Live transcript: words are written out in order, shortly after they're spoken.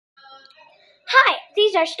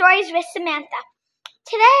These are Stories with Samantha.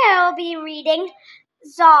 Today I will be reading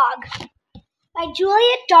Zog by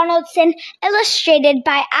Juliet Donaldson, illustrated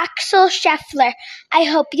by Axel Scheffler. I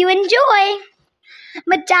hope you enjoy.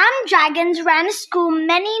 Madame Dragons ran a school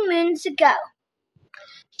many moons ago.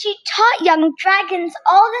 She taught young dragons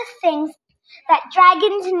all the things that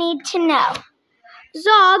dragons need to know.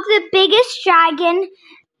 Zog, the biggest dragon,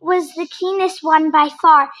 was the keenest one by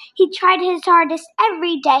far. He tried his hardest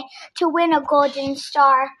every day to win a golden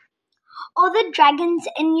star. All the dragons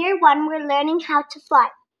in year 1 were learning how to fly.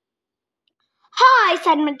 "Hi,"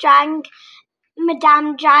 said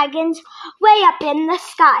Madame Dragons, way up in the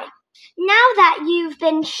sky. "Now that you've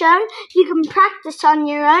been shown, you can practice on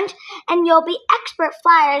your own, and you'll be expert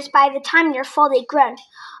flyers by the time you're fully grown."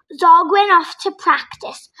 Zog went off to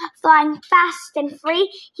practice. Flying fast and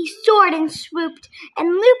free, he soared and swooped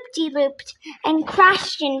and looped-de-looped and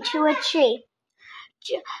crashed into a tree.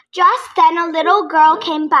 Just then a little girl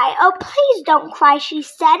came by. "Oh, please don't cry," she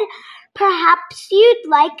said. "Perhaps you'd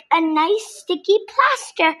like a nice sticky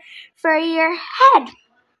plaster for your head."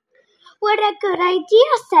 "What a good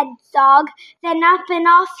idea," said Zog. Then up and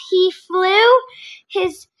off he flew,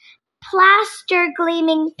 his plaster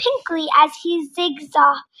gleaming pinkly as he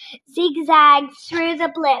zigzagged through the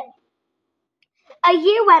blue. A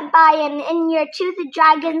year went by, and in year 2 the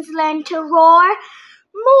dragons learned to roar.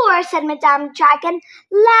 "More," said Madame Dragon,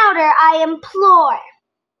 "louder, I implore."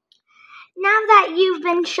 "Now that you've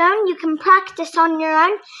been shown, you can practice on your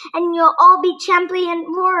own, and you'll all be champion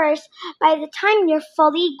roarers by the time you're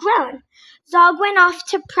fully grown." Zog went off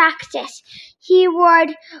to practice. He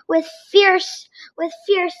roared with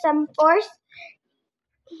fearsome force.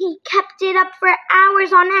 He kept it up for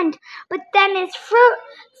hours on end, but then his throat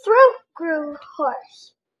grew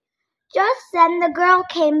hoarse. Just then the girl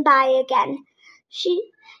came by again.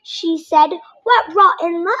 She said, "What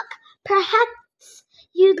rotten luck! Perhaps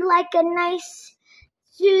you'd like a nice,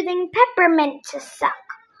 soothing peppermint to suck."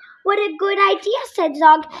 "What a good idea," said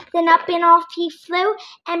Zog. Then up and off he flew,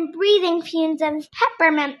 and breathing fumes of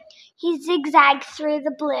peppermint, he zigzagged through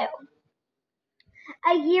the blue.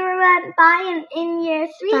 A year went by, and in year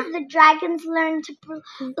 3 the dragons learned to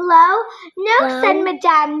blow. "No," said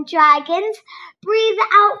Madame Dragons, "breathe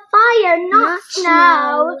out fire, not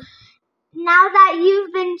snow." Now that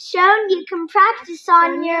you've been shown, you can practice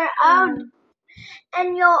on your own,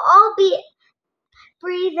 and you'll all be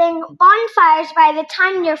breathing bonfires by the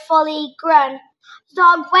time you're fully grown.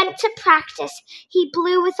 Zog went to practice. He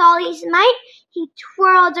blew with all his might. He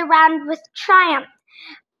twirled around with triumph,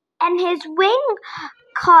 and his wingtip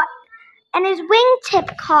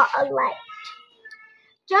caught alight.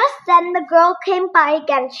 Just then the girl came by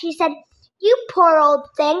again. She said, "You poor old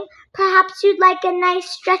thing, perhaps you'd like a nice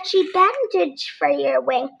stretchy bandage for your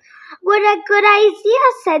wing." "What a good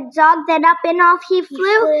idea," said Zog. Then up and off he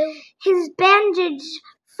flew, his bandage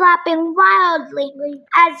flapping wildly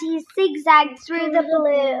as he zigzagged through the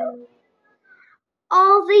blue.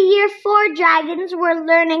 All the year 4 dragons were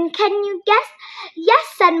learning. Can you guess? "Yes,"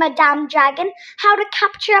 said Madame Dragon, "how to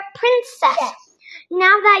capture a princess." Yes.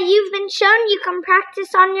 Now that you've been shown, you can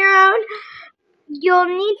practice on your own. You'll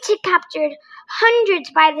need to capture hundreds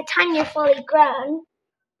by the time you're fully grown.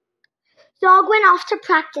 Zog went off to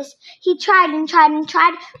practice. He tried and tried and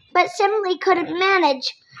tried, but simply couldn't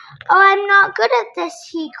manage. "Oh, I'm not good at this,"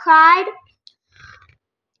 he cried.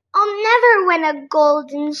 "I'll never win a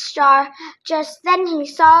golden star." Just then he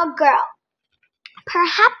saw a girl.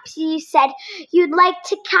 "Perhaps," you said, "you'd like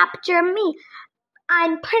to capture me.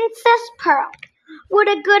 I'm Princess Pearl." "What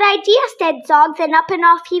a good idea," said Zog. Then up and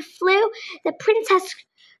off he flew, the princess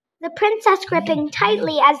gripping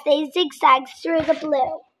tightly as they zigzagged through the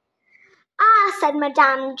blue. "Ah," said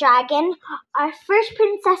Madame Dragon, "our first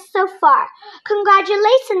princess so far.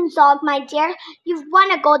 Congratulations, Zog, my dear. You've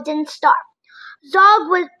won a golden star." Zog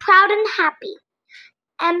was proud and happy,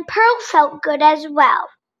 and Pearl felt good as well.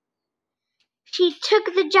 She took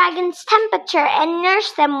the dragon's temperature and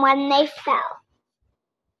nursed them when they fell.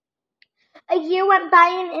 A year went by,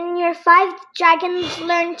 and in year 5 the dragons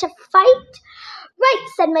learned to fight. "Right,"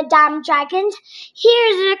 said Madame Dragons,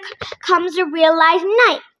 "here comes a real live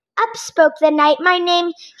knight." Up spoke the knight. "My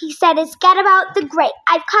name," he said, "is Gadabout the Great.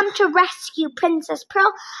 I've come to rescue Princess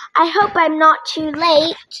Pearl. I hope I'm not too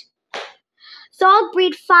late." Zog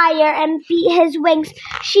breathed fire and beat his wings.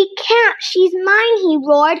 "She can't, she's mine," he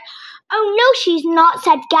roared. "Oh no, she's not,"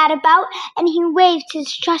 said Gadabout, and he waved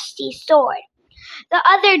his trusty sword. The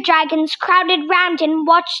other dragons crowded round and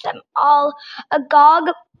watched them, all agog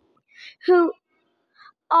who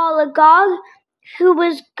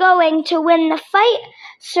was going to win the fight,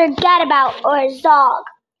 Sir Gadabout or Zog.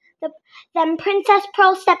 Then Princess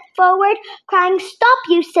Pearl stepped forward, crying, "Stop,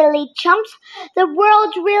 you silly chumps! The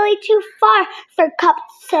world's really too far for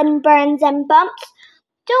cuts and burns and bumps.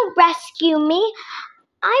 Don't rescue me.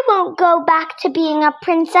 I won't go back to being a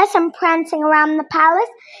princess and prancing around the palace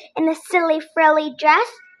in a silly frilly dress.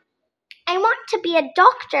 I want to be a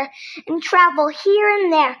doctor and travel here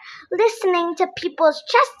and there, listening to people's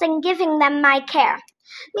chests and giving them my care."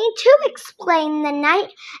 "Me too," explained the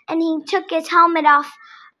knight, and he took his helmet off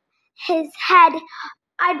his head.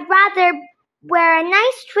 "I'd rather wear a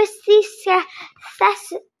nice twisty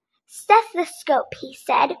stethoscope," he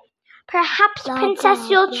said. "Perhaps, Princess,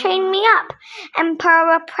 you'll train me up." And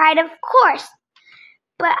Pearl replied, "Of course,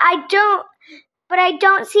 but I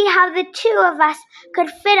don't see how the two of us could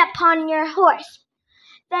fit upon your horse."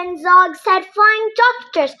 Then Zog said, "Flying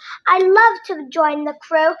doctors, I'd love to join the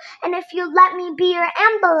crew, and if you let me be your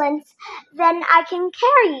ambulance, then I can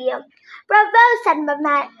carry you." "Bravo," said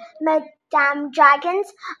Madame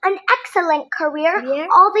Dragons. "An excellent career." Yeah.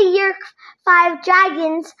 All the Year 5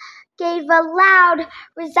 dragons gave a loud,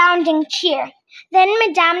 resounding cheer. Then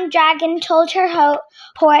Madame Dragon told her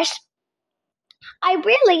horse, "I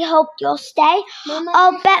really hope you'll stay.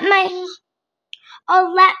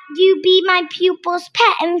 I'll let you be my pupil's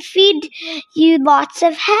pet and feed you lots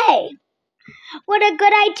of hay." "What a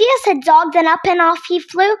good idea," said Zog. Then up and off he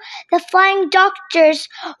flew, the flying doctors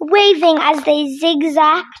waving as they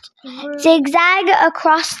zigzag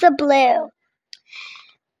across the blue.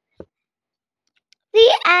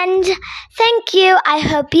 The end. Thank you. I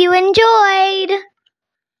hope you enjoyed.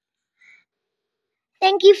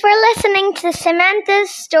 Thank you for listening to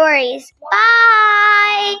Samantha's Stories.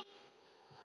 Bye!